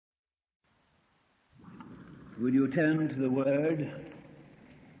Would you turn to the Word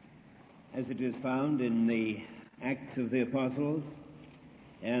as it is found in the Acts of the Apostles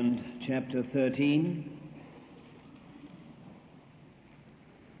and chapter 13?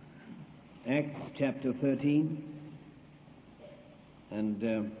 Acts chapter 13.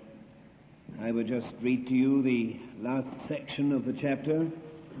 And I would just read to you the last section of the chapter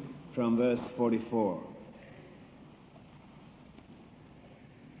from verse 44.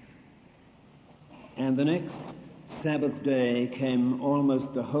 And the next Sabbath day came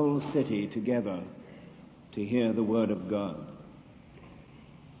almost the whole city together to hear the word of God.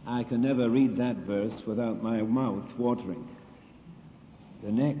 I can never read that verse without my mouth watering.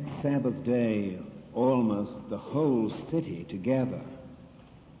 The next Sabbath day, almost the whole city together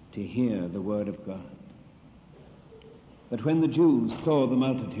to hear the word of God. But when the Jews saw the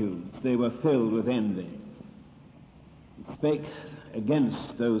multitudes, they were filled with envy, and spake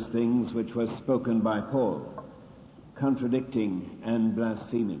against those things which were spoken by Paul, contradicting and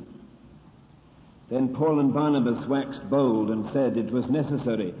blaspheming. Then Paul and Barnabas waxed bold and said, it was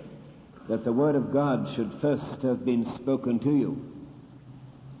necessary that the word of God should first have been spoken to you,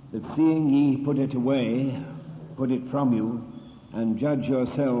 that seeing ye put it away, put it from you, and judge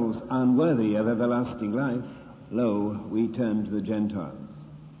yourselves unworthy of everlasting life, lo, we turn to the Gentiles.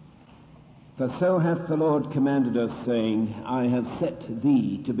 For so hath the Lord commanded us, saying, I have set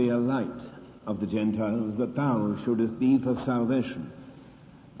thee to be a light of the Gentiles, that thou shouldest be for salvation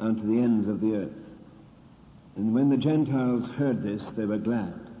unto the ends of the earth. And when the Gentiles heard this, they were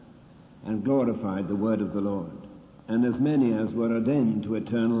glad, and glorified the word of the Lord. And as many as were ordained to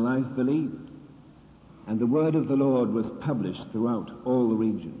eternal life believed. And the word of the Lord was published throughout all the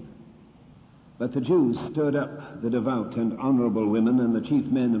region. But the Jews stirred up the devout and honorable women and the chief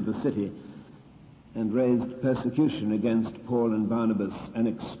men of the city, and raised persecution against Paul and Barnabas, and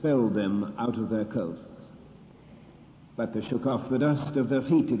expelled them out of their coasts. But they shook off the dust of their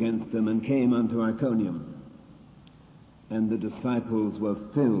feet against them, and came unto Iconium. And the disciples were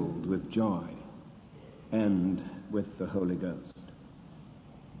filled with joy and with the Holy Ghost.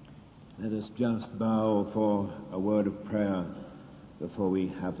 Let us just bow for a word of prayer before we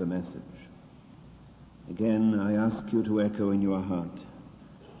have the message. Again, I ask you to echo in your heart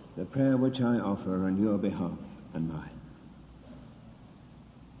the prayer which I offer on your behalf and mine.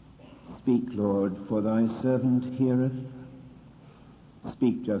 Speak, Lord, for thy servant heareth.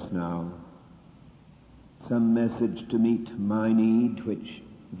 Speak just now some message to meet my need, which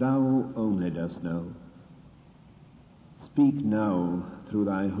thou only dost know. Speak now through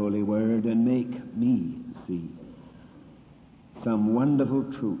thy holy word, and make me see some wonderful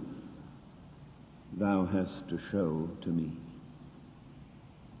truth thou hast to show to me.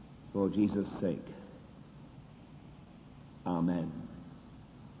 For Jesus' sake. Amen.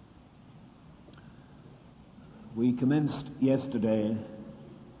 We commenced yesterday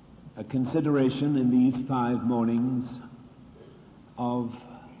a consideration in these 5 mornings of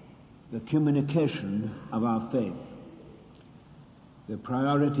the communication of our faith. The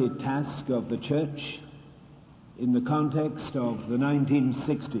priority task of the church in the context of the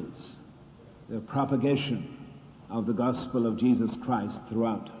 1960s, the propagation of the gospel of Jesus Christ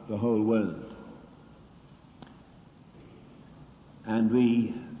throughout the whole world. And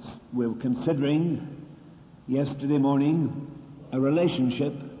we were considering yesterday morning a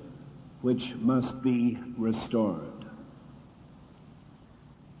relationship which must be restored.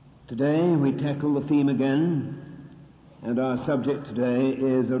 Today we tackle the theme again, and our subject today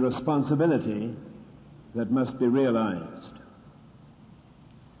is a responsibility that must be realized.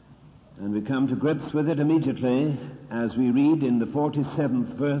 And we come to grips with it immediately as we read in the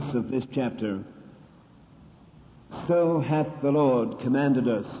 47th verse of this chapter, So hath the Lord commanded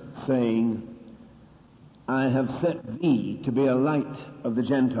us, saying, I have set thee to be a light of the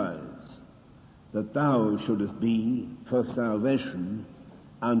Gentiles, that thou shouldest be for salvation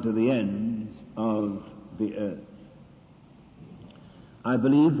unto the ends of the earth. I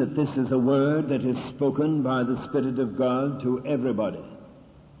believe that this is a word that is spoken by the Spirit of God to everybody,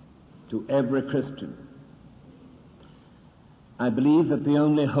 to every Christian. I believe that the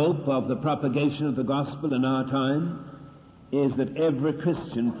only hope of the propagation of the gospel in our time is that every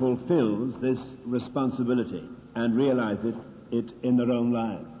Christian fulfills this responsibility and realizes it in their own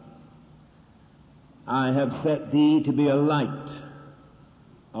lives. I have set thee to be a light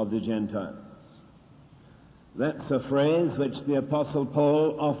of the Gentiles. That's a phrase which the Apostle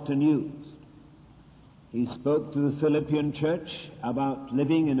Paul often used. He spoke to the Philippian church about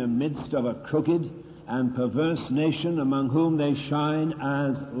living in the midst of a crooked and perverse nation among whom they shine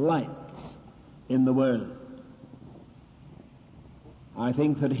as lights in the world. I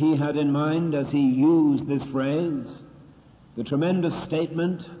think that he had in mind, as he used this phrase, the tremendous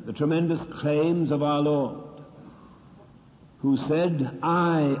statement, the tremendous claims of our Lord, who said,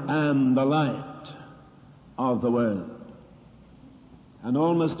 "I am the light of the world." And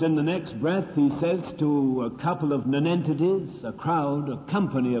almost in the next breath he says to a couple of nonentities, a crowd, a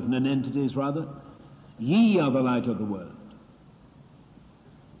company of nonentities rather, "Ye are the light of the world."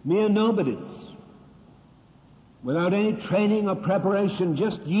 Mere nobodies, without any training or preparation,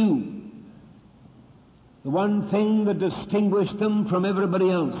 just you. The one thing that distinguished them from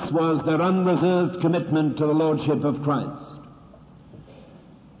everybody else was their unreserved commitment to the Lordship of Christ.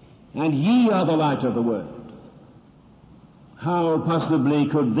 And ye are the light of the world. How possibly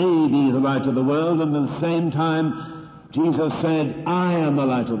could they be the light of the world, and at the same time Jesus said, "I am the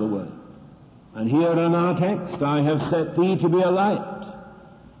light of the world." And here in our text, "I have set thee to be a light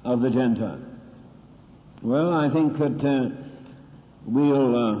of the Gentiles." Well, I think that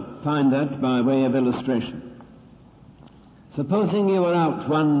we'll find that by way of illustration. Supposing you were out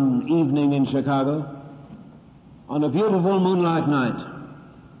one evening in Chicago on a beautiful moonlight night,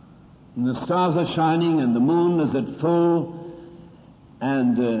 and the stars are shining and the moon is at full,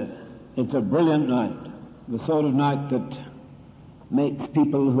 and it's a brilliant night, the sort of night that makes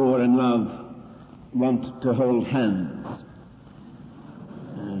people who are in love want to hold hands,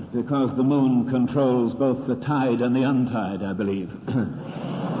 because the moon controls both the tide and the untide, I believe.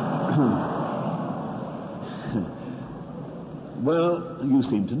 Well, you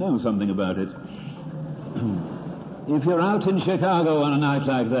seem to know something about it. If you're out in Chicago on a night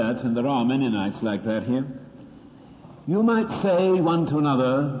like that, and there are many nights like that here, you might say one to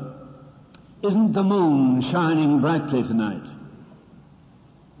another, "Isn't the moon shining brightly tonight?"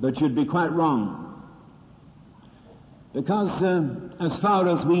 But you'd be quite wrong. Because as far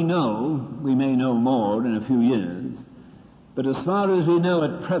as we know, we may know more in a few years, but as far as we know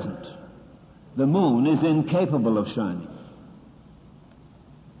at present, the moon is incapable of shining.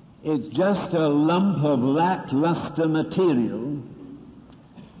 It's just a lump of lackluster material,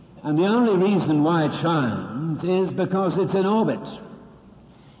 and the only reason why it shines is because it's in orbit,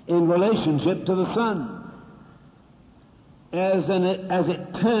 in relationship to the sun. As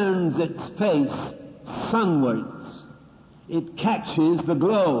it turns its face sunwards, it catches the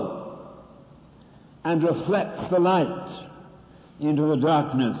glow and reflects the light into the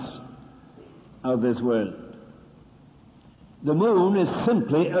darkness of this world. The moon is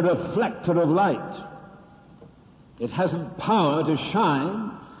simply a reflector of light. It hasn't power to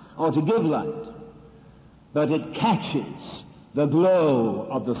shine or to give light, but it catches the glow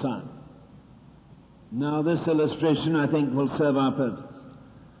of the sun. Now this illustration, I think, will serve our purpose.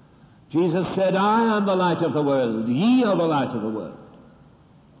 Jesus said, "I am the light of the world. Ye are the light of the world.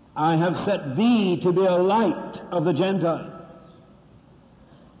 I have set thee to be a light of the Gentiles."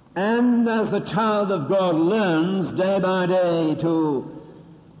 And as the child of God learns day by day to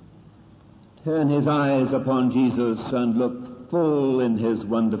turn his eyes upon Jesus and look full in his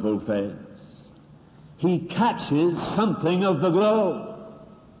wonderful face, he catches something of the glow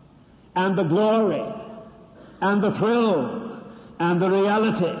and the glory and the thrill and the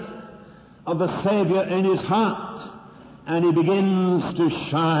reality of the Savior in his heart, and he begins to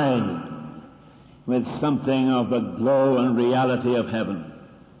shine with something of the glow and reality of heaven.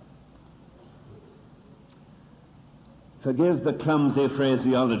 Forgive the clumsy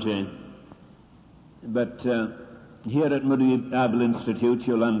phraseology, but here at Moody Bible Institute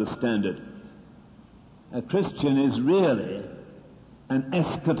you'll understand it. A Christian is really an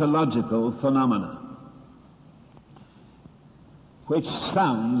eschatological phenomenon, which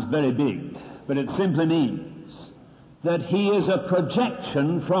sounds very big, but it simply means that he is a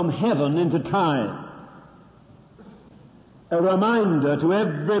projection from heaven into time, a reminder to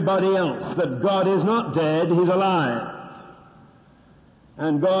everybody else that God is not dead, he's alive.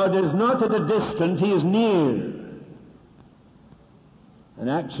 And God is not at a distance, he is near. And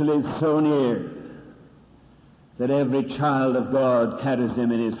actually so near that every child of God carries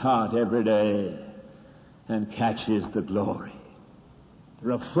him in his heart every day and catches the glory,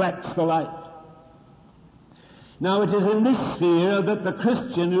 reflects the light. Now it is in this sphere that the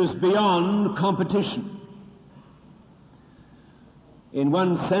Christian is beyond competition. In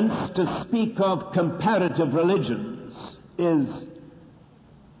one sense, to speak of comparative religions is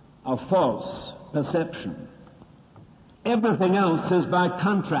a false perception. Everything else is by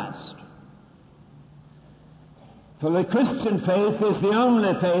contrast. For the Christian faith is the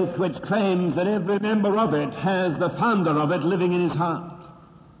only faith which claims that every member of it has the founder of it living in his heart.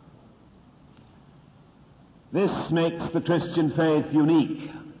 This makes the Christian faith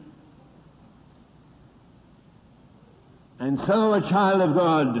unique. And so a child of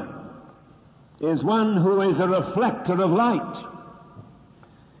God is one who is a reflector of light.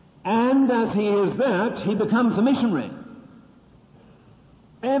 And as he is that, he becomes a missionary.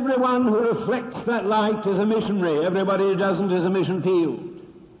 Everyone who reflects that light is a missionary. Everybody who doesn't is a mission field.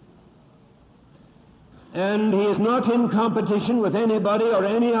 And he is not in competition with anybody or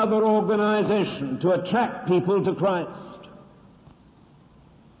any other organization to attract people to Christ.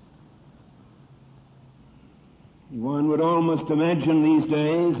 One would almost imagine these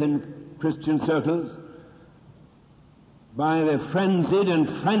days in Christian circles, by the frenzied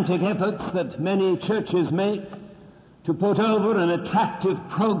and frantic efforts that many churches make to put over an attractive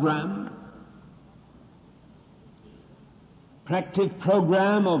program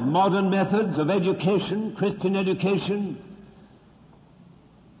of modern methods of education, Christian education,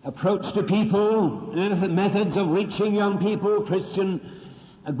 approach to people, methods of reaching young people, Christian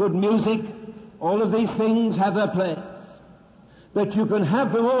good music. All of these things have their place. But you can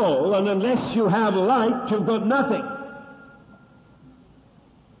have them all, and unless you have light, you've got nothing.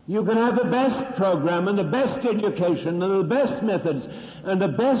 You can have the best program and the best education and the best methods and the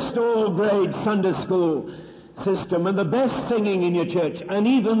best all-grade Sunday school system and the best singing in your church and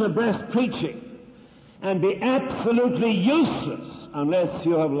even the best preaching, and be absolutely useless unless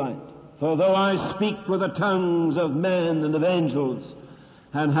you have light. For though I speak with the tongues of men and of angels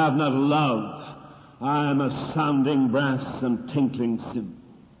and have not love, I am a sounding brass and tinkling cymbal.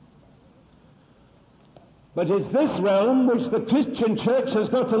 But it's this realm which the Christian church has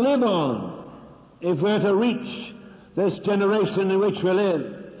got to live on if we're to reach this generation in which we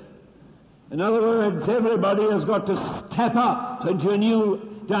live. In other words, everybody has got to step up into a new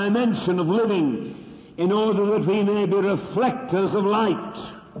dimension of living in order that we may be reflectors of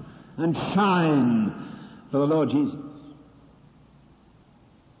light and shine for the Lord Jesus.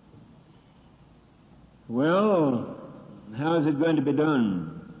 Well, how is it going to be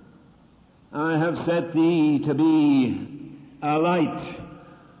done? I have set thee to be a light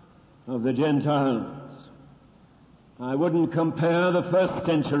of the Gentiles. I wouldn't compare the first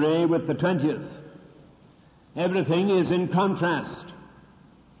century with the 20th. Everything is in contrast.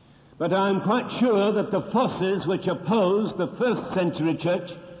 But I'm quite sure that the forces which opposed the first century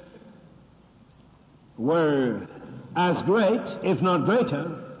church were as great, if not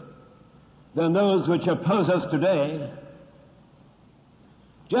greater, than those which oppose us today.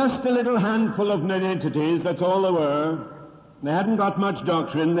 Just a little handful of non-entities, that's all they were. They hadn't got much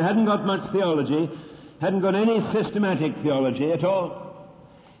doctrine, they hadn't got much theology, hadn't got any systematic theology at all.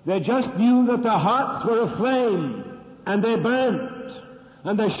 They just knew that their hearts were aflame, and they burnt,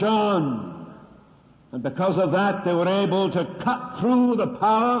 and they shone. And because of that, they were able to cut through the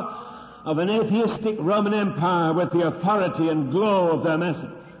power of an atheistic Roman Empire with the authority and glow of their message.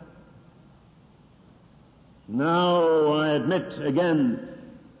 Now, I admit again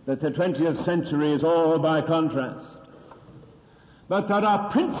that the 20th century is all by contrast. But there are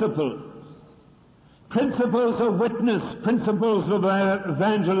principles of witness, principles of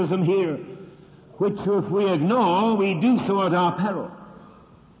evangelism here, which if we ignore, we do so at our peril,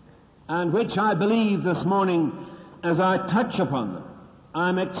 and which I believe this morning, as I touch upon them,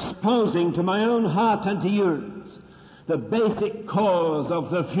 I'm exposing to my own heart and to yours the basic cause of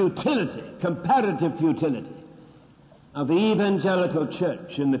the futility, comparative futility, of the evangelical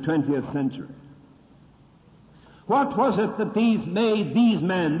church in the 20th century. What was it that made these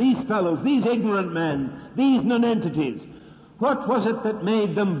men, these fellows, these ignorant men, these non-entities, what was it that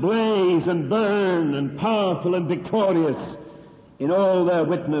made them blaze and burn and powerful and victorious in all their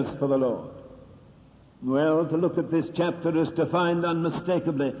witness for the Lord? Well, to look at this chapter is to find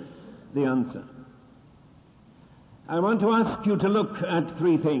unmistakably the answer. I want to ask you to look at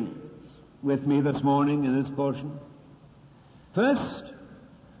three things with me this morning in this portion. First,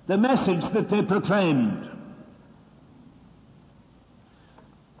 the message that they proclaimed.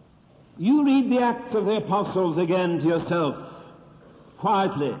 You read the Acts of the Apostles again to yourself,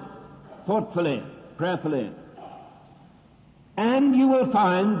 quietly, thoughtfully, prayerfully, and you will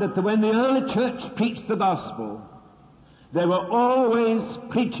find that when the early church preached the gospel, they were always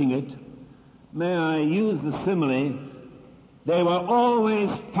preaching it. May I use the simile? They were always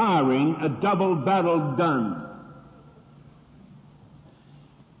firing a double-barreled gun.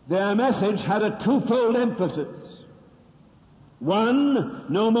 Their message had a twofold emphasis. One,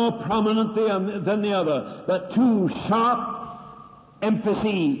 no more prominent than the other, but two sharp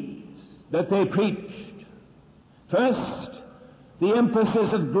emphases that they preached. First, the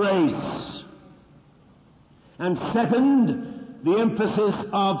emphasis of grace. And second, the emphasis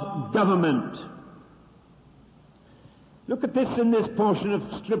of government. Look at this in this portion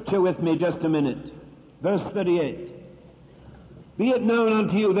of Scripture with me just a minute. Verse 38. Be it known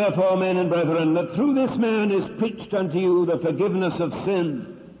unto you, therefore, men and brethren, that through this man is preached unto you the forgiveness of sins.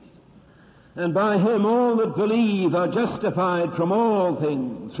 And by him all that believe are justified from all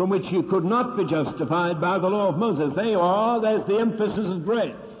things from which you could not be justified by the law of Moses. There you are. There's the emphasis of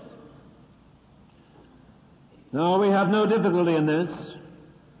grace. Now, we have no difficulty in this.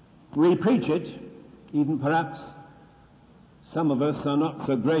 We preach it, even perhaps some of us are not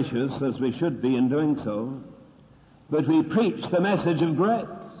so gracious as we should be in doing so, but we preach the message of grace,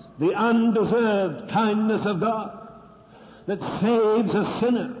 the undeserved kindness of God that saves a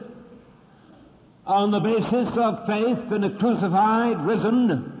sinner on the basis of faith in a crucified,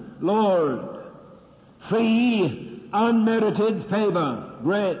 risen Lord. Free, unmerited favor,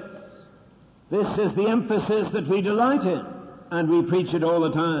 grace. This is the emphasis that we delight in, and we preach it all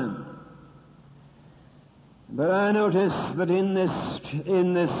the time. But I notice that in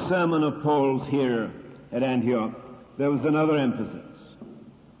this sermon of Paul's here at Antioch, there was another emphasis.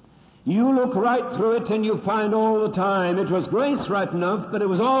 You look right through it and you find all the time it was grace right enough, but it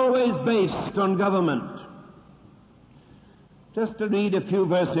was always based on government. Just to read a few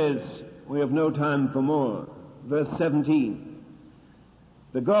verses, we have no time for more. Verse 17.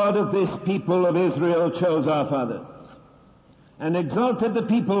 The God of this people of Israel chose our fathers, and exalted the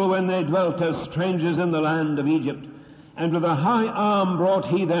people when they dwelt as strangers in the land of Egypt, and with a high arm brought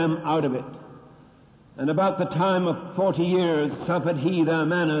he them out of it. And about the time of 40 years suffered he their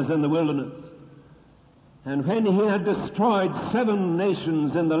manners in the wilderness. And when he had destroyed 7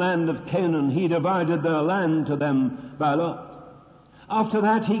 nations in the land of Canaan, he divided their land to them by lot. After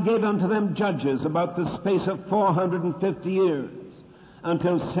that he gave unto them judges about the space of 450 years,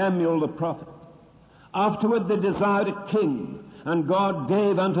 until Samuel the prophet. Afterward they desired a king, and God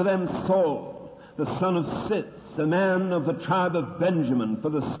gave unto them Saul, the son of Cis, a man of the tribe of Benjamin, for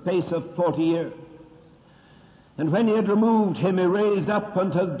the space of 40 years. And when he had removed him, he raised up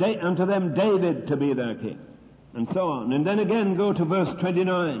unto them David to be their king, and so on. And then again go to verse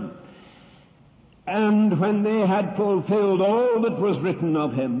 29. And when they had fulfilled all that was written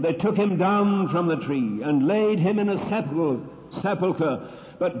of him, they took him down from the tree and laid him in a sepulchre,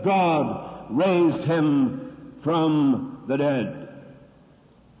 but God raised him from the dead.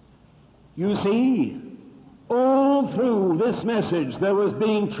 You see, all through this message there was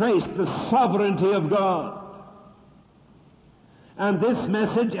being traced the sovereignty of God. And this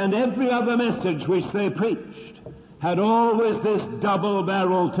message and every other message which they preached had always this double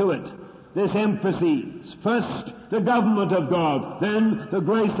barrel to it, this emphasis. First, the government of God, then the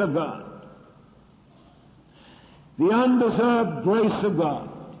grace of God. The undeserved grace of God,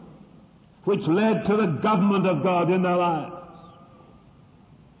 which led to the government of God in their lives.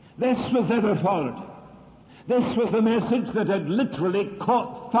 This was their authority. This was the message that had literally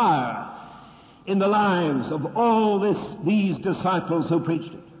caught fire in the lives of all these disciples who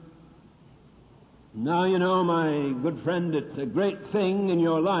preached it. Now, you know, my good friend, it's a great thing in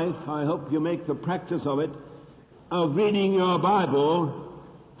your life, I hope you make the practice of it, of reading your Bible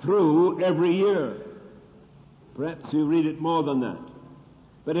through every year. Perhaps you read it more than that,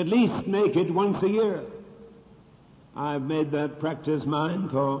 but at least make it once a year. I've made that practice mine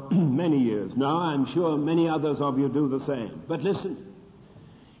for many years now. I'm sure many others of you do the same. But listen,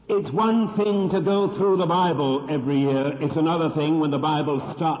 it's one thing to go through the Bible every year. It's another thing when the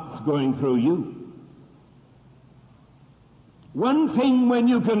Bible starts going through you. One thing when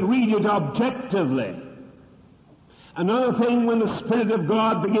you can read it objectively. Another thing when the Spirit of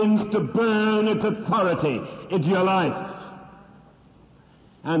God begins to burn its authority into your life.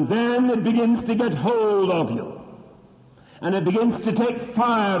 And then it begins to get hold of you. And it begins to take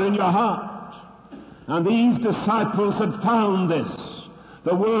fire in your heart. And these disciples had found this,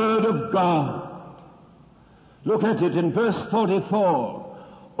 the Word of God. Look at it in verse 44.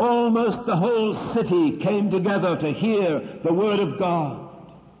 Almost the whole city came together to hear the Word of God.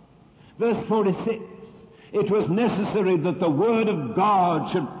 Verse 46. It was necessary that the Word of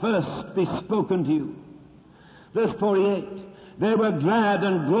God should first be spoken to you. Verse 48. They were glad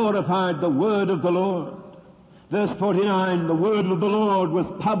and glorified the Word of the Lord. Verse 49, the Word of the Lord was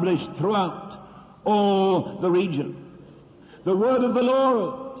published throughout all the region. The Word of the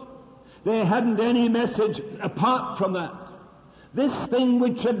Lord. They hadn't any message apart from that. This thing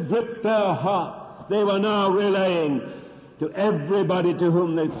which had gripped their hearts, they were now relaying to everybody to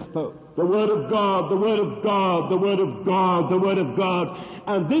whom they spoke. The Word of God, the Word of God, the Word of God, the Word of God.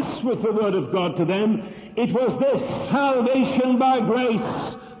 And this was the Word of God to them. It was this, salvation by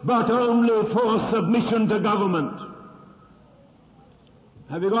grace, but only for submission to government.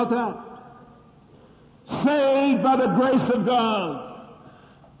 Have you got that? Saved by the grace of God,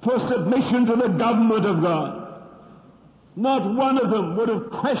 for submission to the government of God. Not one of them would have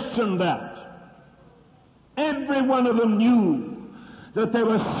questioned that. Every one of them knew that they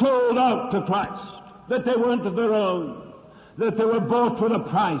were sold out to Christ, that they weren't of their own, that they were bought with a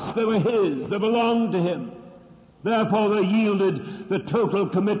price, they were His, they belonged to Him. Therefore they yielded the total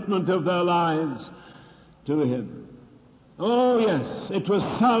commitment of their lives to Him. Oh yes, it was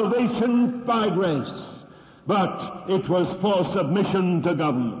salvation by grace, but it was for submission to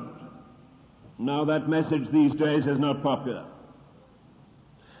government. Now that message these days is not popular.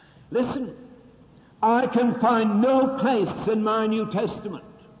 Listen, I can find no place in my New Testament,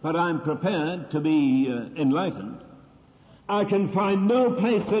 but I'm prepared to be enlightened. I can find no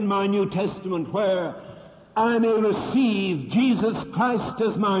place in my New Testament where I may receive Jesus Christ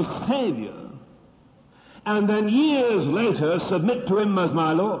as my Savior and then years later submit to Him as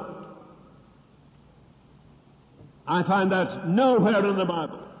my Lord. I find that nowhere in the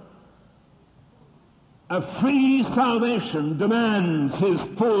Bible. A free salvation demands His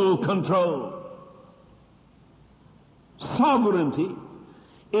full control. Sovereignty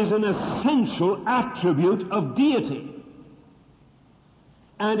is an essential attribute of deity.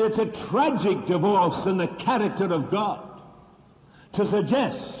 And it's a tragic divorce in the character of God to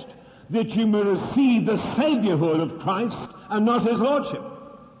suggest that you may receive the Saviourhood of Christ and not His Lordship.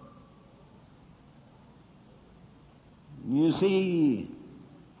 You see,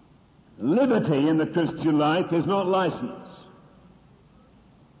 liberty in the Christian life is not license.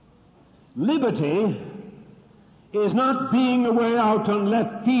 Liberty is not being away out on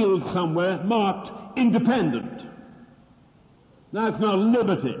left field somewhere marked independent. That's not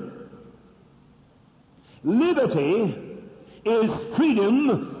liberty. Liberty is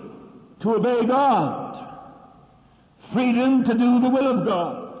freedom to obey God, freedom to do the will of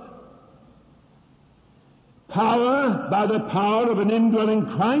God, power by the power of an indwelling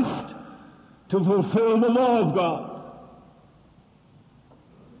Christ to fulfill the law of God.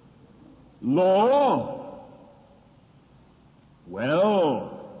 Law?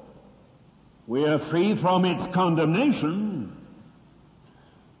 Well, we are free from its condemnation.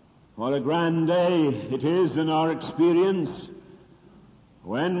 What a grand day it is in our experience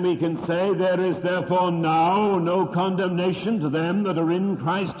when we can say there is therefore now no condemnation to them that are in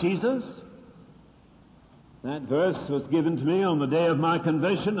Christ Jesus. That verse was given to me on the day of my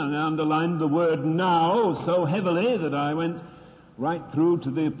conversion, and I underlined the word now so heavily that I went right through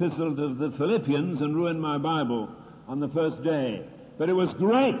to the epistle to the Philippians and ruined my Bible on the first day. But it was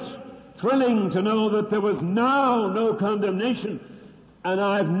great, thrilling to know that there was now no condemnation. And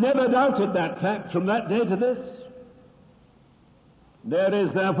I've never doubted that fact from that day to this. There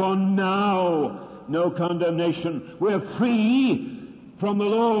is therefore now no condemnation. We're free from the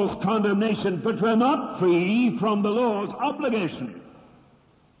law's condemnation, but we're not free from the law's obligation.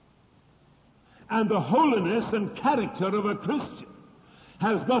 And the holiness and character of a Christian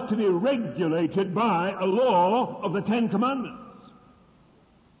has got to be regulated by a law of the Ten Commandments.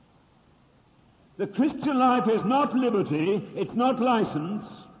 The Christian life is not liberty, it's not license,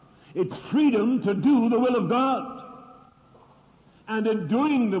 it's freedom to do the will of God. And in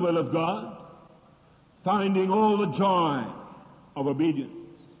doing the will of God, finding all the joy of obedience.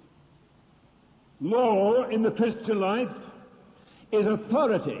 Law in the Christian life is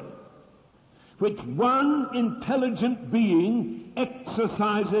authority which one intelligent being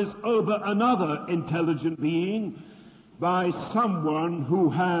exercises over another intelligent being by someone who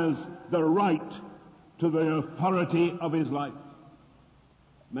has the right to the authority of his life.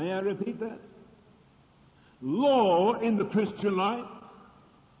 May I repeat that? Law in the Christian life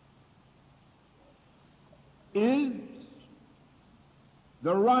is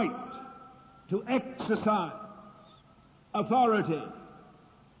the right to exercise authority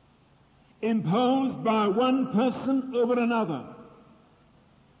imposed by one person over another,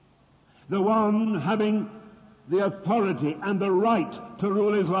 the one having the authority and the right to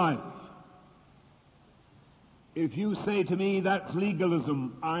rule his life. If you say to me that's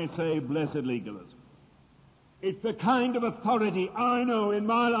legalism, I say blessed legalism. It's the kind of authority I know in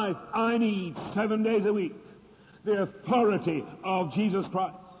my life I need 7 days a week. The authority of Jesus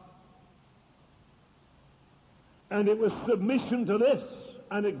Christ. And it was submission to this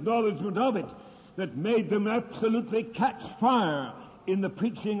and acknowledgement of it that made them absolutely catch fire in the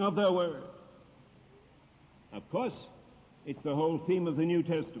preaching of their word. Of course, it's the whole theme of the New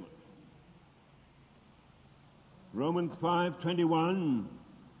Testament. Romans 5:21,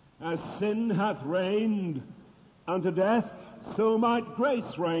 as sin hath reigned unto death, so might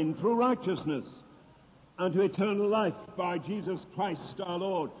grace reign through righteousness unto eternal life by Jesus Christ our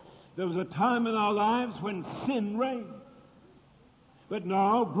Lord. There was a time in our lives when sin reigned. But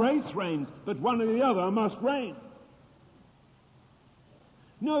now grace reigns, but one or the other must reign.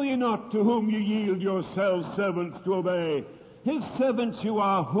 Know ye not to whom ye yield yourselves servants to obey? His servants you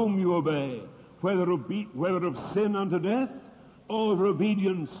are whom you obey, whether of sin unto death, or of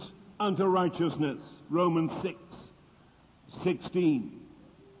obedience unto righteousness. Romans 6:16.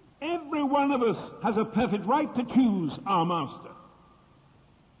 Every one of us has a perfect right to choose our master.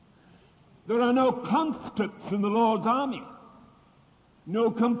 There are no conscripts in the Lord's army, no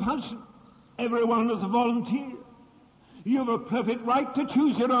compulsion. Everyone is a volunteer. You have a perfect right to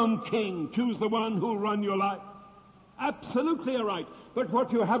choose your own king, choose the one who will run your life. Absolutely a right. But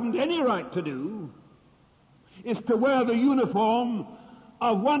what you haven't any right to do is to wear the uniform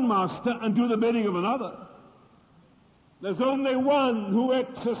of one master and do the bidding of another. There's only one who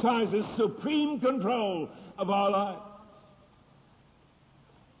exercises supreme control of our lives.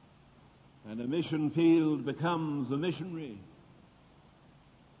 And a mission field becomes a missionary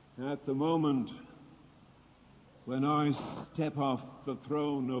at the moment when I step off the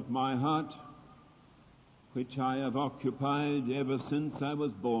throne of my heart, which I have occupied ever since I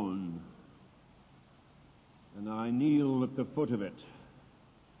was born, and I kneel at the foot of it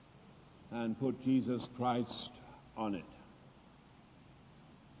and put Jesus Christ on it.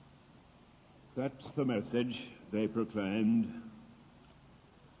 That's the message they proclaimed.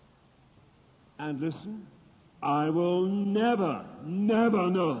 And listen, I will never, never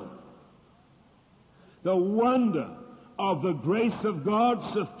know the wonder of the grace of God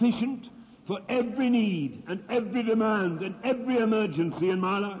sufficient for every need and every demand and every emergency in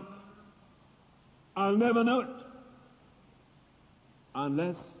my life. I'll never know it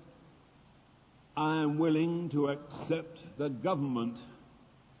unless I am willing to accept the government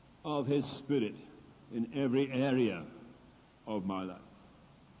of His Spirit in every area of my life.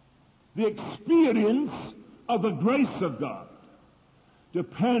 The experience of the grace of God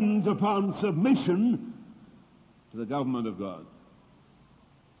depends upon submission to the government of God.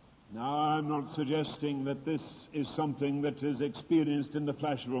 Now, I'm not suggesting that this is something that is experienced in the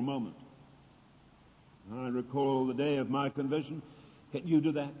flash of a moment. I recall the day of my conversion. Can you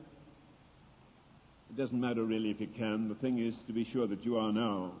do that? It doesn't matter really if you can. The thing is to be sure that you are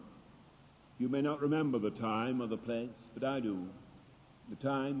now. You may not remember the time or the place, but I do. The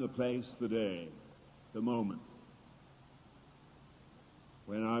time, the place, the day, the moment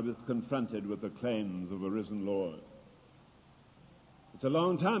when I was confronted with the claims of a risen Lord. It's a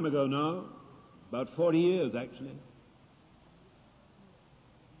long time ago now, about 40 years actually.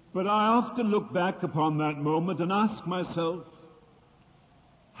 But I often look back upon that moment and ask myself,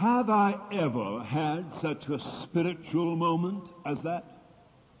 have I ever had such a spiritual moment as that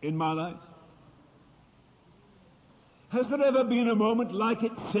in my life? Has there ever been a moment like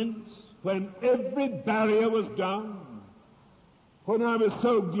it since, when every barrier was down, when I was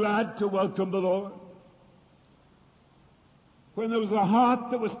so glad to welcome the Lord, when there was a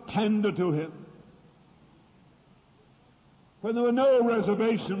heart that was tender to Him, when there were no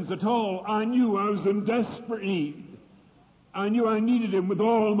reservations at all? I knew I was in desperate need. I knew I needed Him with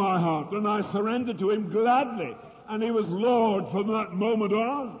all my heart, and I surrendered to Him gladly, and He was Lord from that moment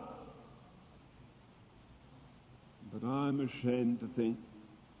on. But I'm ashamed to think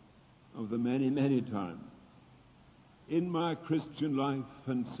of the many, many times in my Christian life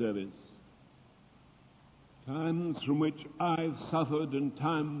and service, times from which I've suffered and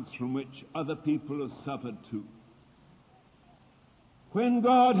times from which other people have suffered too, when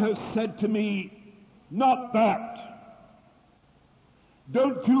God has said to me, not that,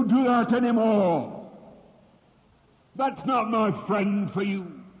 don't you do that anymore, that's not my friend for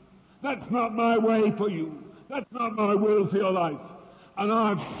you, that's not my way for you, that's not my will for your life. And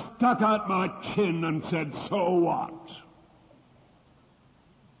I've stuck out my chin and said, so what?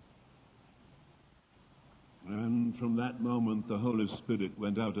 And from that moment the Holy Spirit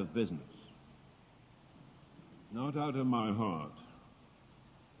went out of business. Not out of my heart.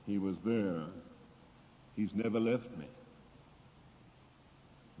 He was there. He's never left me.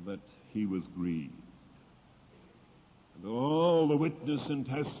 But He was grieved. And all the witness and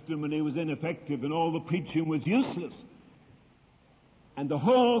testimony was ineffective, and all the preaching was useless. And the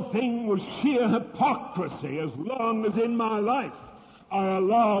whole thing was sheer hypocrisy as long as in my life I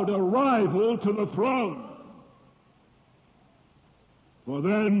allowed a rival to the throne. For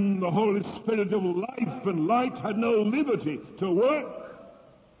then the Holy Spirit of life and light had no liberty to work.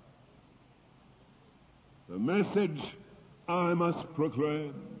 The message I must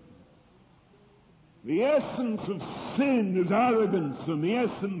proclaim. The essence of sin is arrogance, and the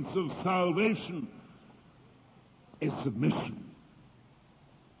essence of salvation is submission.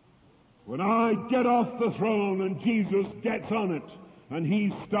 When I get off the throne and Jesus gets on it, and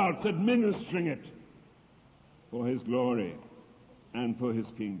He starts administering it for His glory, and for his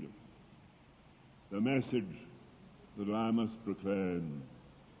kingdom. The message that I must proclaim.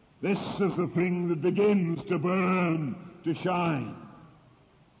 This is the thing that begins to burn, to shine.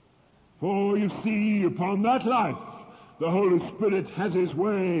 For you see, upon that life, the Holy Spirit has his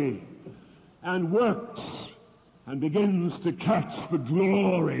way and works and begins to catch the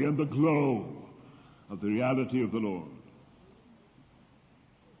glory and the glow of the reality of the Lord.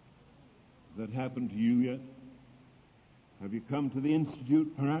 Has that happened to you yet? Have you come to the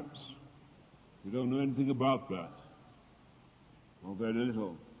Institute, perhaps? You don't know anything about that, or very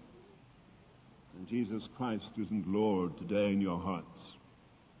little. And Jesus Christ isn't Lord today in your hearts.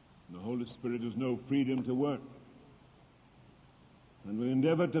 And the Holy Spirit has no freedom to work. And we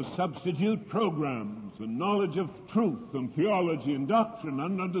endeavor to substitute programs and knowledge of truth and theology and doctrine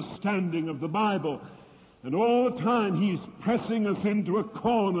and understanding of the Bible. And all the time he's pressing us into a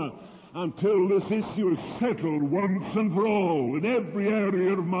corner until this issue is settled once and for all in every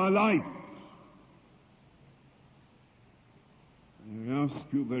area of my life. And I ask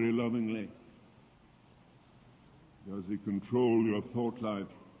you very lovingly, does he control your thought life,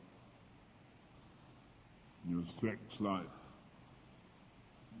 your sex life,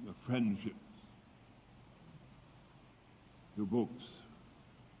 your friendships, your books,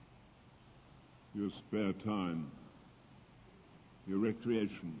 your spare time, your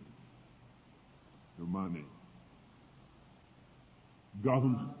recreation, your money,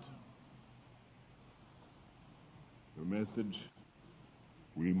 government? The message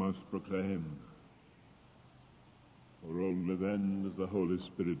we must proclaim, for only then does the Holy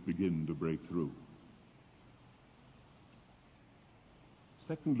Spirit begin to break through.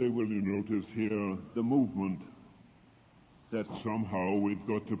 Secondly, will you notice here the movement that somehow we've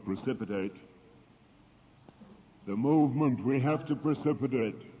got to precipitate. The movement we have to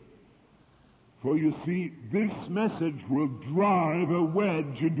precipitate. For you see, this message will drive a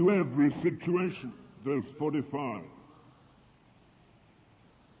wedge into every situation. Verse 45.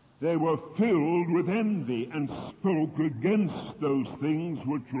 They were filled with envy and spoke against those things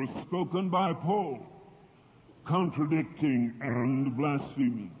which were spoken by Paul, contradicting and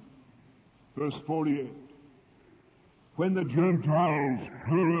blaspheming. Verse 48. When the Gentiles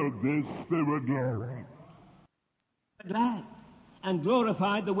heard this, they were glad and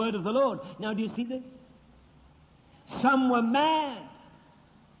glorified the word of the Lord. Now, do you see this? Some were mad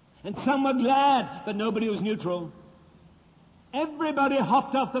and some were glad, but nobody was neutral. Everybody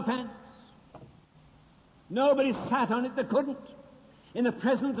hopped off the fence. Nobody sat on it that couldn't. In the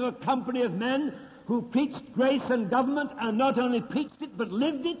presence of a company of men who preached grace and government, and not only preached it but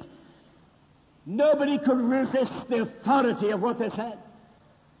lived it, nobody could resist the authority of what they said.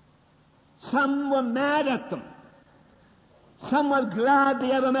 Some were mad at them. Some were glad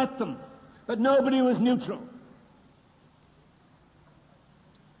they ever met them, but nobody was neutral.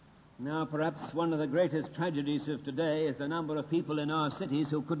 Now, perhaps one of the greatest tragedies of today is the number of people in our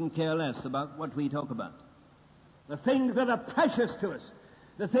cities who couldn't care less about what we talk about. The things that are precious to us,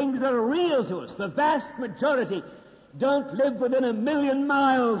 the things that are real to us, the vast majority don't live within 1,000,000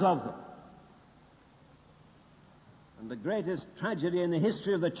 miles of them. And the greatest tragedy in the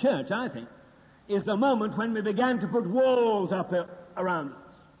history of the church, I think, is the moment when we began to put walls up around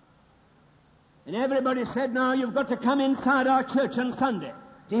us. And everybody said, now you've got to come inside our church on Sunday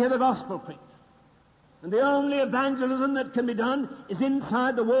to hear the gospel preached. And the only evangelism that can be done is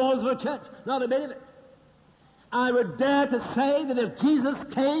inside the walls of a church. Not a bit of it. I would dare to say that if Jesus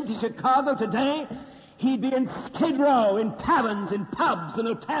came to Chicago today, he'd be in Skid Row, in taverns, in pubs, and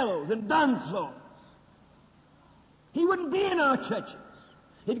hotels, and dance floors. He wouldn't be in our churches.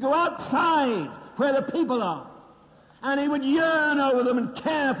 He'd go outside where the people are. And he would yearn over them and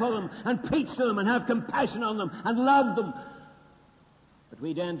care for them and preach to them and have compassion on them and love them. But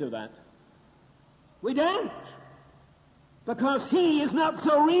we daren't do that. We daren't. Because he is not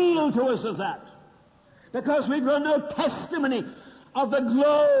so real to us as that. Because we've got no testimony of the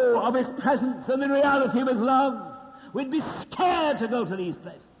glow of his presence and the reality of his love. We'd be scared to go to these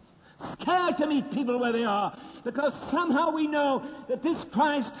places. Scared to meet people where they are, because somehow we know that this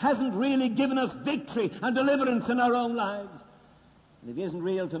Christ hasn't really given us victory and deliverance in our own lives. And if he isn't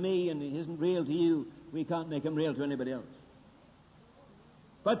real to me and he isn't real to you, we can't make him real to anybody else.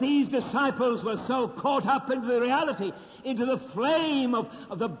 But these disciples were so caught up into the reality, into the flame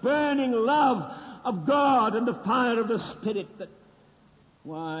of the burning love of God and the fire of the Spirit, that,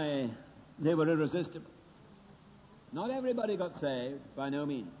 why, they were irresistible. Not everybody got saved, by no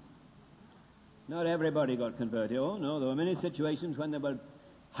means. Not everybody got converted. Oh, no, there were many situations when they were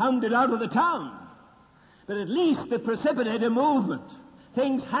hounded out of the town. But at least they precipitated a movement.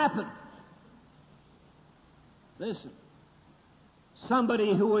 Things happened. Listen.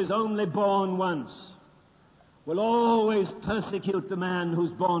 Somebody who is only born once will always persecute the man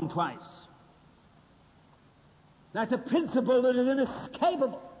who's born twice. That's a principle that is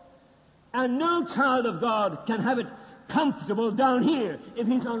inescapable. And no child of God can have it comfortable down here if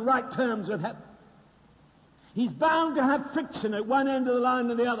he's on right terms with heaven. He's bound to have friction at one end of the line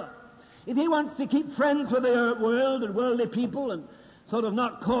or the other. If he wants to keep friends with the world and worldly people and sort of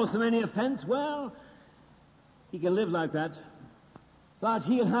not cause them any offense, well, he can live like that. But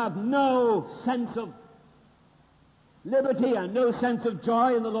he'll have no sense of liberty and no sense of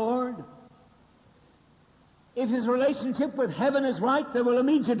joy in the Lord. If his relationship with heaven is right, there will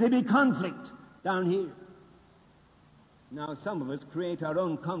immediately be conflict down here. Now, some of us create our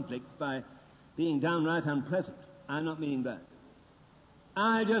own conflicts by being downright unpleasant. I'm not meaning that.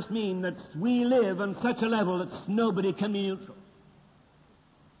 I just mean that we live on such a level that nobody can be neutral.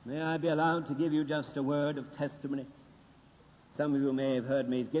 May I be allowed to give you just a word of testimony? Some of you may have heard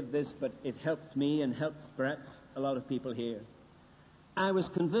me give this, but it helps me and helps perhaps a lot of people here. I was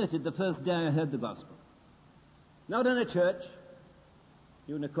converted the first day I heard the gospel. Not in a church.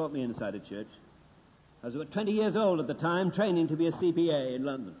 You wouldn't have caught me inside a church. I was about 20 years old at the time, training to be a CPA in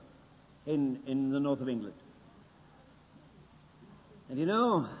London, in the north of England. And you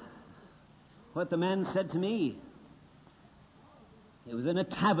know what the man said to me? It was in a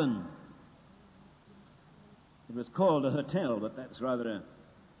tavern. It was called a hotel, but that's rather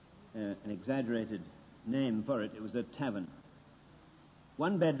an exaggerated name for it. It was a tavern.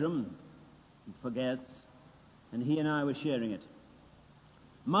 One bedroom for guests, and he and I were sharing it.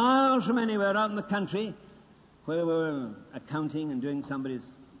 Miles from anywhere out in the country, where we were accounting and doing somebody's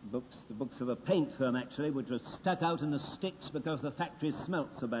books, the books of a paint firm actually, which was stuck out in the sticks because the factory smelt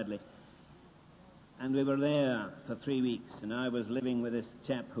so badly. And we were there for 3 weeks, and I was living with this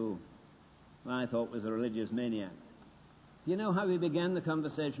chap who I thought was a religious maniac. Do you know how we began the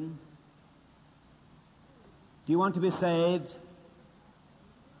conversation? Do you want to be saved?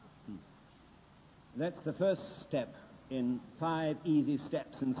 That's the first step in 5 easy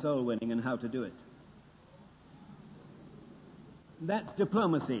steps in soul winning and how to do it. That's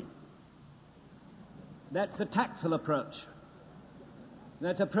diplomacy. That's the tactful approach.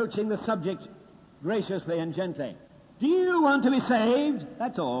 That's approaching the subject graciously and gently. Do you want to be saved?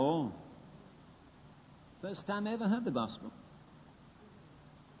 That's all. First time I ever heard the gospel.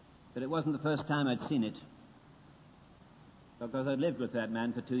 But it wasn't the first time I'd seen it. Because I'd lived with that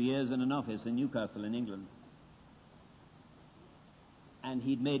man for 2 years in an office in Newcastle in England. And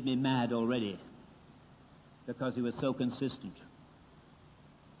he'd made me mad already because he was so consistent.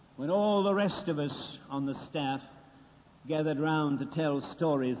 When all the rest of us on the staff gathered round to tell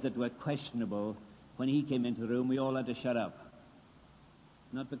stories that were questionable, when he came into the room, we all had to shut up.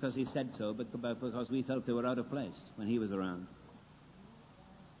 Not because he said so, but because we felt they were out of place when he was around.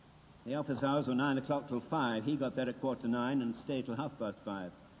 The office hours were 9 o'clock till 5. He got there at 9:15 and stayed till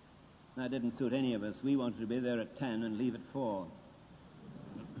 5:30. That didn't suit any of us. We wanted to be there at 10 and leave at 4.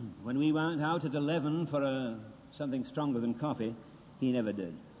 When we went out at 11 for something stronger than coffee, he never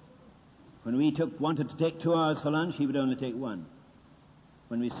did. When we wanted to take 2 hours for lunch, he would only take 1.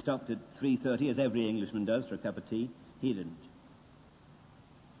 When we stopped at 3:30, as every Englishman does, for a cup of tea, he didn't.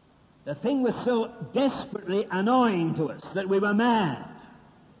 The thing was so desperately annoying to us that we were mad.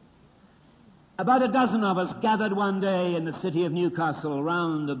 About a dozen of us gathered one day in the city of Newcastle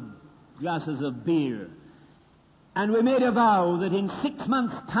round the glasses of beer, and we made a vow that in 6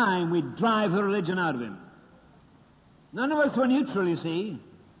 months' time we'd drive the religion out of him. None of us were neutral, you see.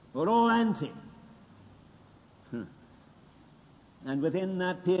 We're all anti. And within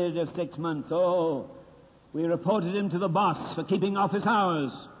that period of 6 months, we reported him to the boss for keeping office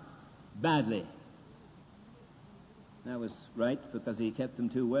hours badly. That was right, because he kept them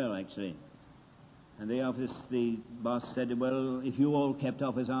too well, actually. And the boss said, well, if you all kept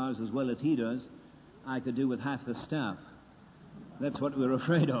office hours as well as he does, I could do with half the staff. That's what we were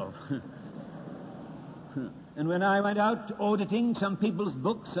afraid of. And when I went out auditing some people's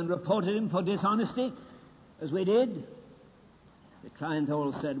books and reported him for dishonesty, as we did, the client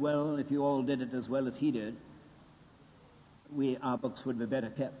all said, well, if you all did it as well as he did, our books would be better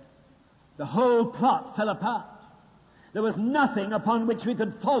kept. The whole plot fell apart. There was nothing upon which we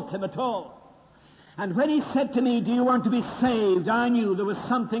could fault him at all. And when he said to me, do you want to be saved? I knew there was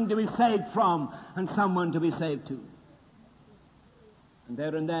something to be saved from and someone to be saved to. And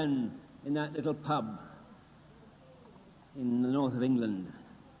there and then, in that little pub in the north of England,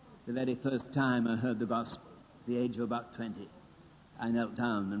 the very first time I heard the gospel, at the age of about 20, I knelt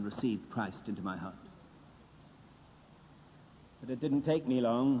down and received Christ into my heart. But it didn't take me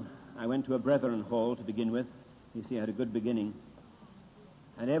long. I went to a brethren hall to begin with. You see, I had a good beginning.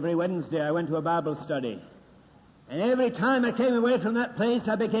 And every Wednesday I went to a Bible study. And every time I came away from that place,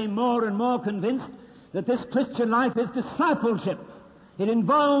 I became more and more convinced that this Christian life is discipleship. It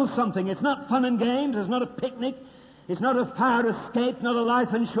involves something. It's not fun and games. It's not a picnic. It's not a fire escape, not a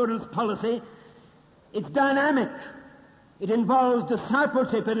life insurance policy. It's dynamic. It involves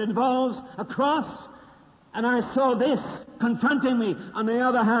discipleship. It involves a cross. And I saw this confronting me. On the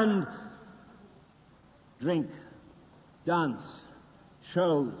other hand, drink, dance,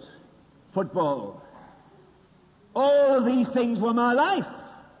 shows, football. All of these things were my life.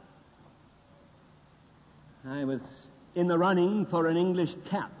 I was in the running for an English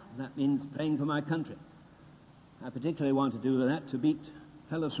cap. That means playing for my country. I particularly want to do that to beat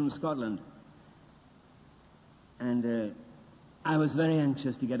fellows from Scotland. And I was very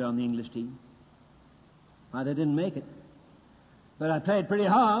anxious to get on the English team. Well, they didn't make it. But I played pretty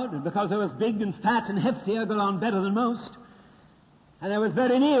hard, and because I was big and fat and hefty, I got on better than most. And I was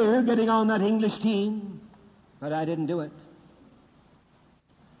very near getting on that English team, but I didn't do it.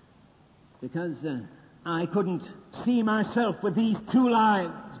 Because I couldn't see myself with these two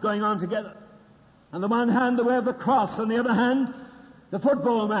lives going on together. On the one hand, the way of the cross. On the other hand, the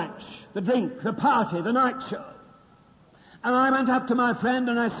football match, the drink, the party, the night show. And I went up to my friend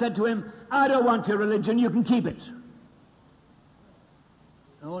and I said to him, I don't want your religion, you can keep it.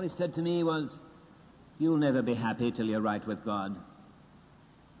 And all he said to me was, you'll never be happy till you're right with God.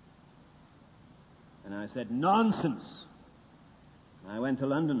 And I said, nonsense. I went to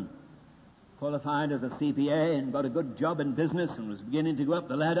London, qualified as a CPA and got a good job in business and was beginning to go up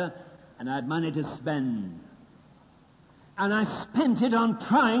the ladder, and I had money to spend. And I spent it on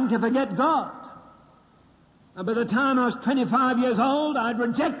trying to forget God. And by the time I was 25 years old, I'd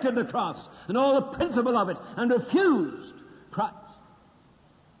rejected the cross and all the principle of it and refused Christ.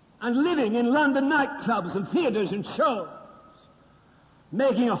 And living in London nightclubs and theaters and shows,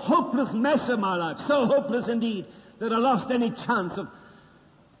 making a hopeless mess of my life, so hopeless indeed that I lost any chance of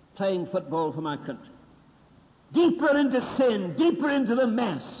playing football for my country. Deeper into sin, deeper into the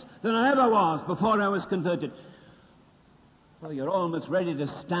mess than I ever was before I was converted. Well, you're almost ready to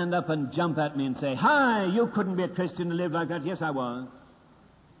stand up and jump at me and say, hi, you couldn't be a Christian and live like that. Yes, I was.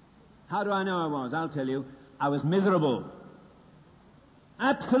 How do I know I was? I'll tell you. I was miserable.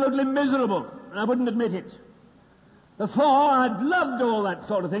 Absolutely miserable. And I wouldn't admit it. Before, I'd loved all that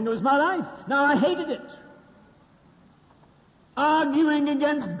sort of thing. It was my life. Now I hated it. Arguing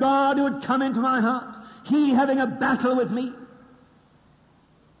against God who had come into my heart. He having a battle with me.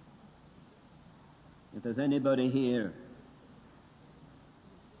 If there's anybody here,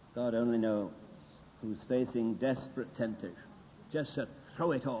 God only knows, who's facing desperate temptation, just to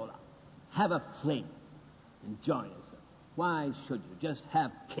throw it all up. Have a fling. Enjoy yourself. Why should you? Just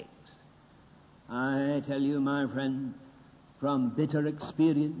have kicks. I tell you, my friend, from bitter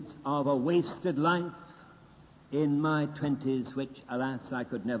experience of a wasted life in my 20s, which, alas, I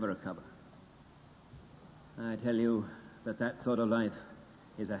could never recover. I tell you that sort of life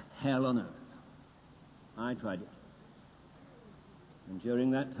is a hell on earth. I tried it. And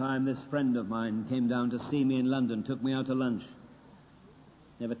during that time, this friend of mine came down to see me in London, took me out to lunch.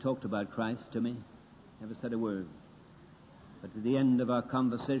 Never talked about Christ to me, never said a word. But at the end of our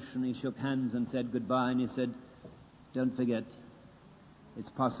conversation, he shook hands and said goodbye, and he said, don't forget, it's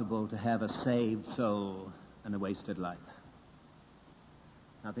possible to have a saved soul and a wasted life.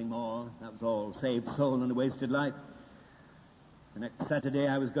 Nothing more, that was all. Saved soul and a wasted life. The next Saturday,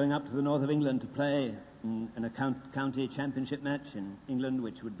 I was going up to the north of England to play in a county championship match in England,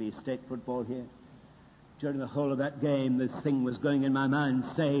 which would be state football here. During the whole of that game, this thing was going in my mind,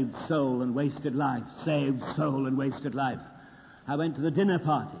 saved soul and wasted life, saved soul and wasted life. I went to the dinner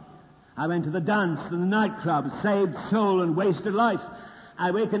party. I went to the dance and the nightclub, saved soul and wasted life.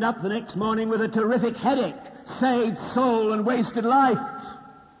 I wakened up the next morning with a terrific headache, saved soul and wasted life.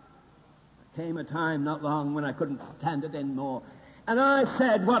 There came a time not long when I couldn't stand it anymore. And I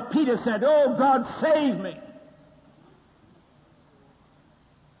said what Peter said, oh, God, save me.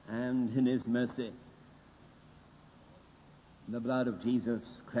 And in His mercy, the blood of Jesus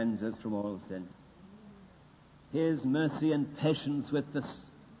cleanses from all sin. His mercy and patience with this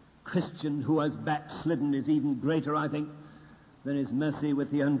Christian who has backslidden is even greater, I think, than His mercy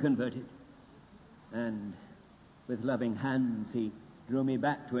with the unconverted. And with loving hands, He drew me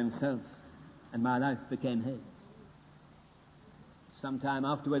back to Himself, and my life became His. Sometime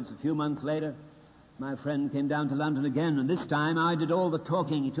afterwards, a few months later, my friend came down to London again, and this time I did all the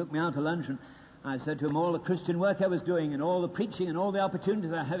talking. He took me out to lunch, and I said to him all the Christian work I was doing, and all the preaching, and all the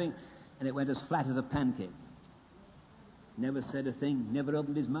opportunities I was having, and it went as flat as a pancake. Never said a thing, never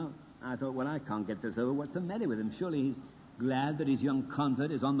opened his mouth. I thought, well, I can't get this over. What's the matter with him? Surely he's glad that his young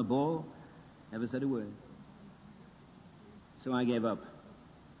convert is on the ball. Never said a word. So I gave up.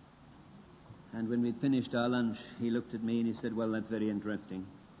 And when we'd finished our lunch, he looked at me and he said, well, that's very interesting.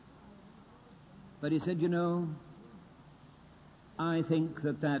 But he said, you know, I think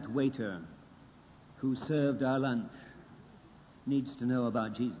that waiter who served our lunch needs to know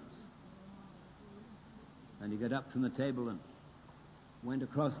about Jesus. And he got up from the table and went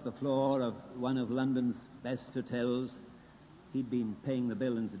across the floor of one of London's best hotels. He'd been paying the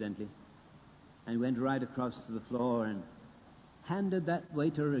bill, incidentally. And went right across to the floor and handed that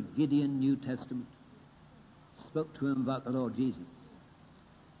waiter a Gideon New Testament, spoke to him about the Lord Jesus,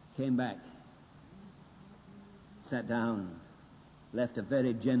 came back, sat down, left a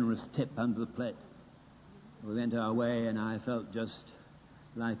very generous tip under the plate. We went our way, and I felt just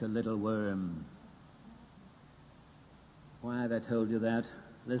like a little worm. Why have I told you that?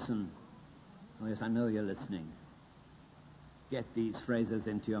 Listen. Oh, yes, I know you're listening. Get these phrases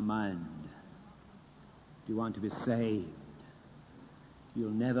into your mind. Do you want to be saved? You'll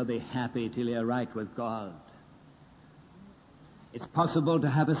never be happy till you're right with God. It's possible to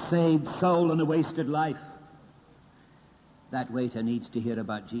have a saved soul and a wasted life. That waiter needs to hear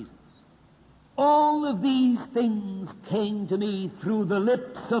about Jesus. All of these things came to me through the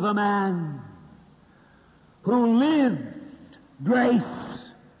lips of a man who lived grace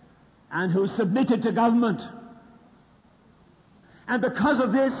and who submitted to government. And because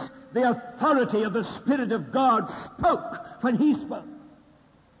of this, the authority of the Spirit of God spoke when he spoke.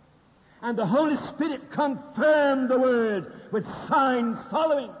 And the Holy Spirit confirmed the word with signs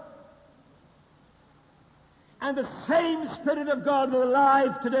following. And the same Spirit of God is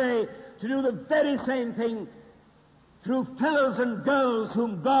alive today to do the very same thing through fellows and girls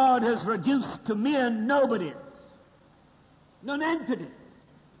whom God has reduced to mere nobodies, non-entities.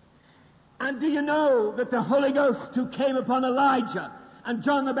 And do you know that the Holy Ghost who came upon Elijah and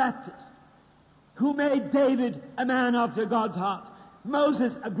John the Baptist, who made David a man after God's heart,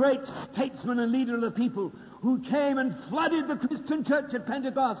 Moses, a great statesman and leader of the people, who came and flooded the Christian church at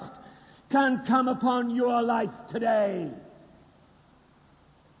Pentecost, can come upon your life today.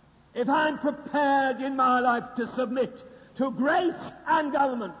 If I'm prepared in my life to submit to grace and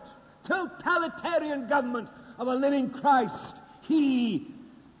government, totalitarian government of a living Christ, he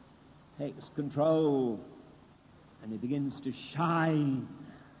takes control and he begins to shine.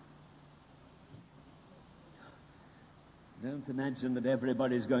 Don't imagine that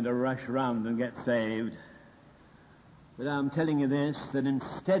everybody's going to rush round and get saved. But I'm telling you this, that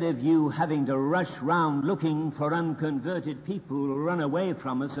instead of you having to rush round looking for unconverted people who will run away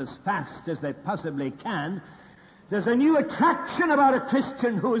from us as fast as they possibly can, there's a new attraction about a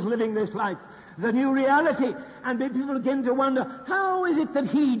Christian who is living this life. There's a new reality. And people begin to wonder, how is it that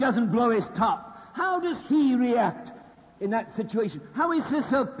he doesn't blow his top? How does he react in that situation? How is he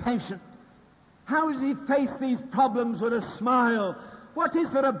so patient? How does he face these problems with a smile? What is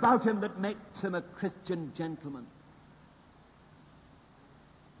there about him that makes him a Christian gentleman?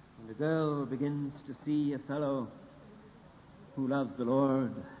 And the girl begins to see a fellow who loves the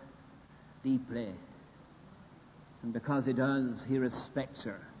Lord deeply. And because he does, he respects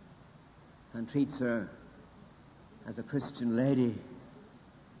her and treats her as a Christian lady.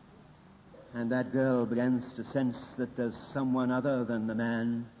 And that girl begins to sense that there's someone other than the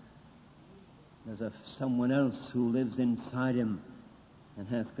man. There's someone else who lives inside him and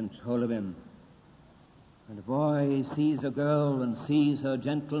has control of him. And the boy sees a girl and sees her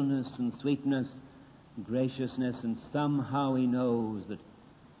gentleness and sweetness and graciousness, and somehow he knows that,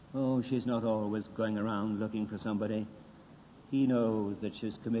 oh, she's not always going around looking for somebody. He knows that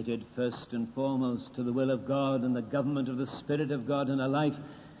she's committed first and foremost to the will of God and the government of the Spirit of God in her life.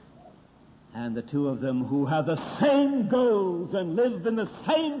 And the two of them, who have the same goals and live in the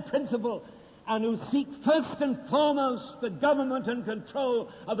same principle, and who seek first and foremost the government and control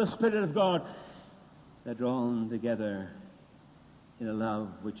of the Spirit of God, they're drawn together in a love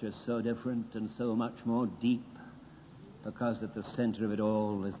which is so different and so much more deep, because at the center of it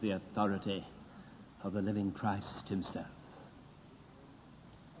all is the authority of the living Christ himself.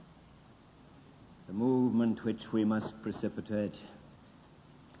 The movement which we must precipitate.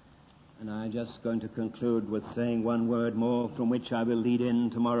 And I'm just going to conclude with saying one word more from which I will lead in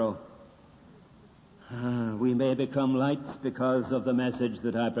tomorrow. We may become lights because of the message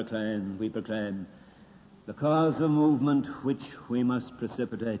that we proclaim. Because of the movement which we must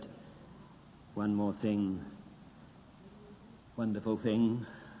precipitate. One more thing. Wonderful thing.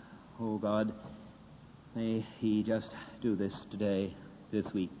 Oh God, may he just do this today,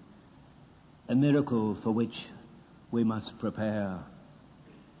 this week. A miracle for which we must prepare.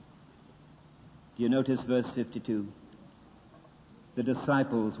 Do you notice verse 52? the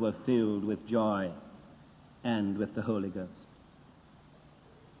disciples were filled with joy and with the Holy Ghost.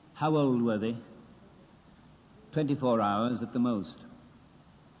 How old were they? 24 hours at the most.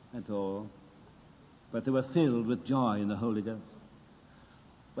 That's all. But they were filled with joy in the Holy Ghost.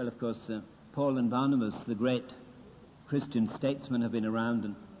 Well, of course, Paul and Barnabas, the great Christian statesmen, have been around,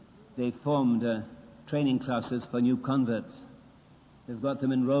 and they've formed training classes for new converts. They've got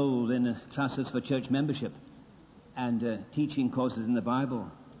them enrolled in classes for church membership and teaching courses in the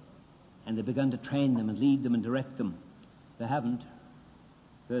Bible. And they've begun to train them and lead them and direct them. They haven't.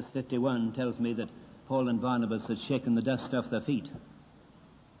 Verse 51 tells me that Paul and Barnabas had shaken the dust off their feet.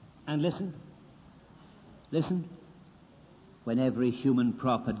 And listen. When every human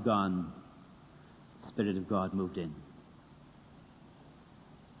prop had gone, the Spirit of God moved in.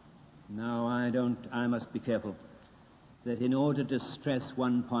 Now, I must be careful that in order to stress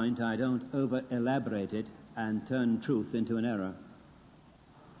one point, I don't over-elaborate it and turn truth into an error.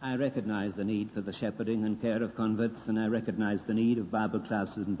 I recognize the need for the shepherding and care of converts, and I recognize the need of Bible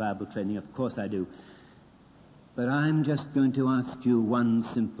classes and Bible training. Of course I do. But I'm just going to ask you one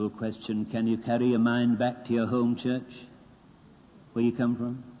simple question. Can you carry your mind back to your home church, where you come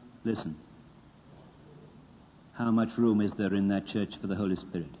from? Listen. How much room is there in that church for the Holy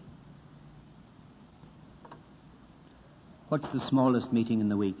Spirit? What's the smallest meeting in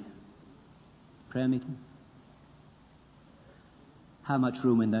the week? Prayer meeting? How much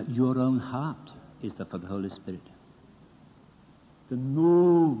room in your own heart is there for the Holy Spirit? The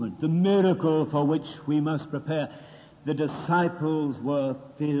movement, the miracle for which we must prepare. The disciples were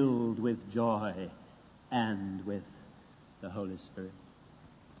filled with joy and with the Holy Spirit.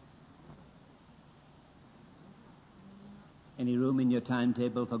 Any room in your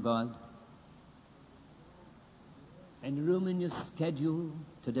timetable for God? Any room in your schedule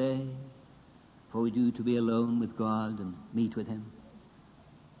today for you to be alone with God and meet with Him?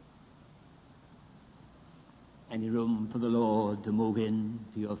 Any room for the Lord to move in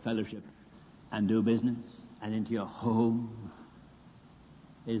to your fellowship and do business and into your home?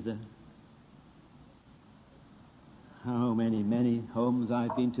 Is there? How many homes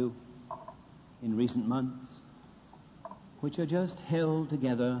I've been to in recent months, which are just held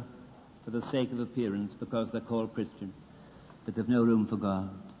together for the sake of appearance because they're called Christian, but they've no room for God,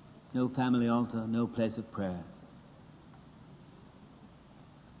 no family altar, no place of prayer.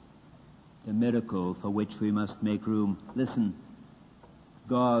 The miracle for which we must make room. Listen,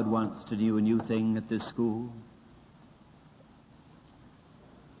 God wants to do a new thing at this school.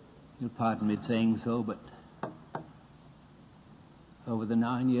 You'll pardon me saying so, but over the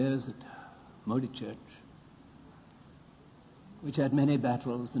 9 years at Moody Church, which had many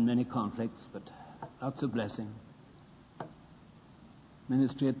battles and many conflicts, but lots of blessing,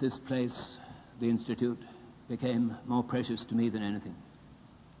 ministry at this place, the Institute, became more precious to me than anything.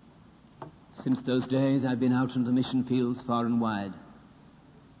 Since those days, I've been out on the mission fields far and wide,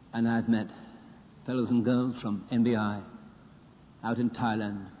 and I've met fellows and girls from NBI, out in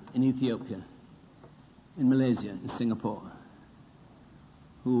Thailand, in Ethiopia, in Malaysia, in Singapore,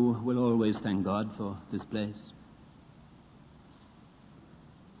 who will always thank God for this place.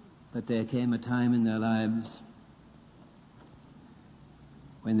 But there came a time in their lives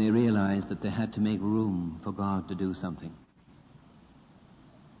when they realized that they had to make room for God to do something.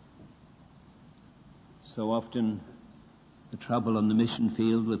 So often, the trouble on the mission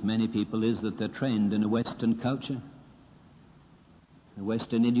field with many people is that they're trained in a Western culture, a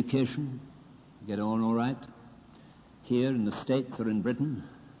Western education. They get on all right. Here in the States or in Britain,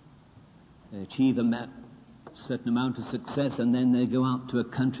 they achieve a certain amount of success, and then they go out to a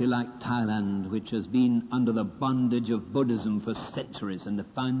country like Thailand, which has been under the bondage of Buddhism for centuries, and they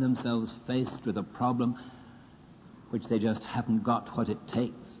find themselves faced with a problem which they just haven't got what it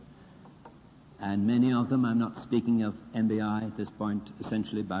takes. And many of them, I'm not speaking of NBI at this point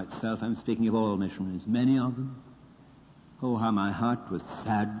essentially by itself, I'm speaking of all missionaries. Many of them, oh, how my heart was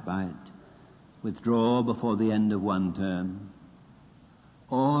sad by it, withdraw before the end of one term,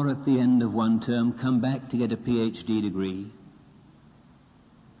 or at the end of one term come back to get a PhD degree.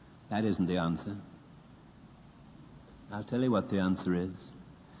 That isn't the answer. I'll tell you what the answer is.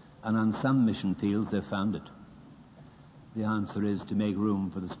 And on some mission fields they've found it. The answer is to make room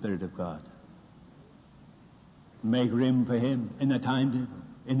for the Spirit of God. Make room for Him in their timetable,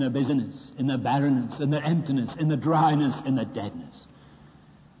 in their busyness, in their barrenness, in their emptiness, in the dryness, in the deadness.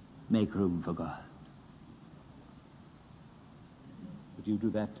 Make room for God. Would you do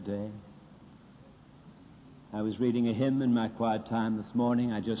that today? I was reading a hymn in my quiet time this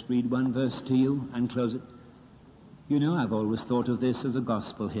morning. I just read one verse to you and close it. You know, I've always thought of this as a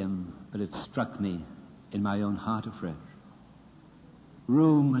gospel hymn, but it struck me in my own heart afresh.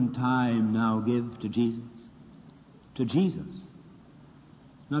 room and time now give to Jesus. To Jesus.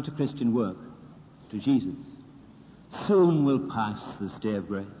 Not to Christian work. To Jesus. Soon will pass this day of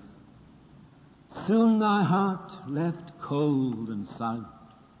grace. Soon thy heart left cold and silent,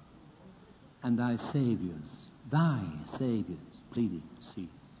 and thy Saviour's pleading cease.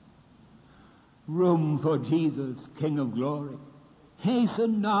 Room for Jesus, King of glory.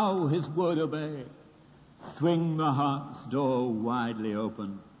 Hasten now, his word obey. Swing the heart's door widely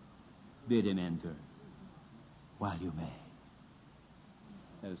open. Bid him enter while you may.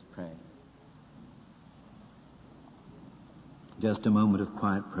 Let us pray. Just a moment of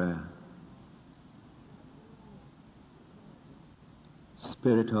quiet prayer.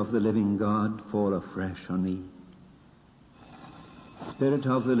 Spirit of the living God, fall afresh on me. Spirit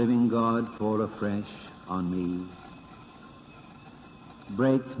of the living God, fall afresh on me.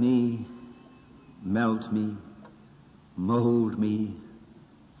 Break me, melt me, mold me,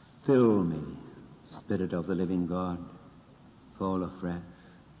 fill me. Spirit of the living God, fall afresh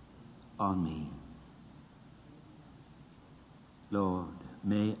on me. Lord,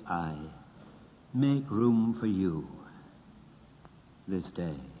 may I make room for you this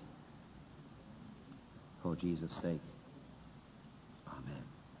day. For Jesus' sake. Amen.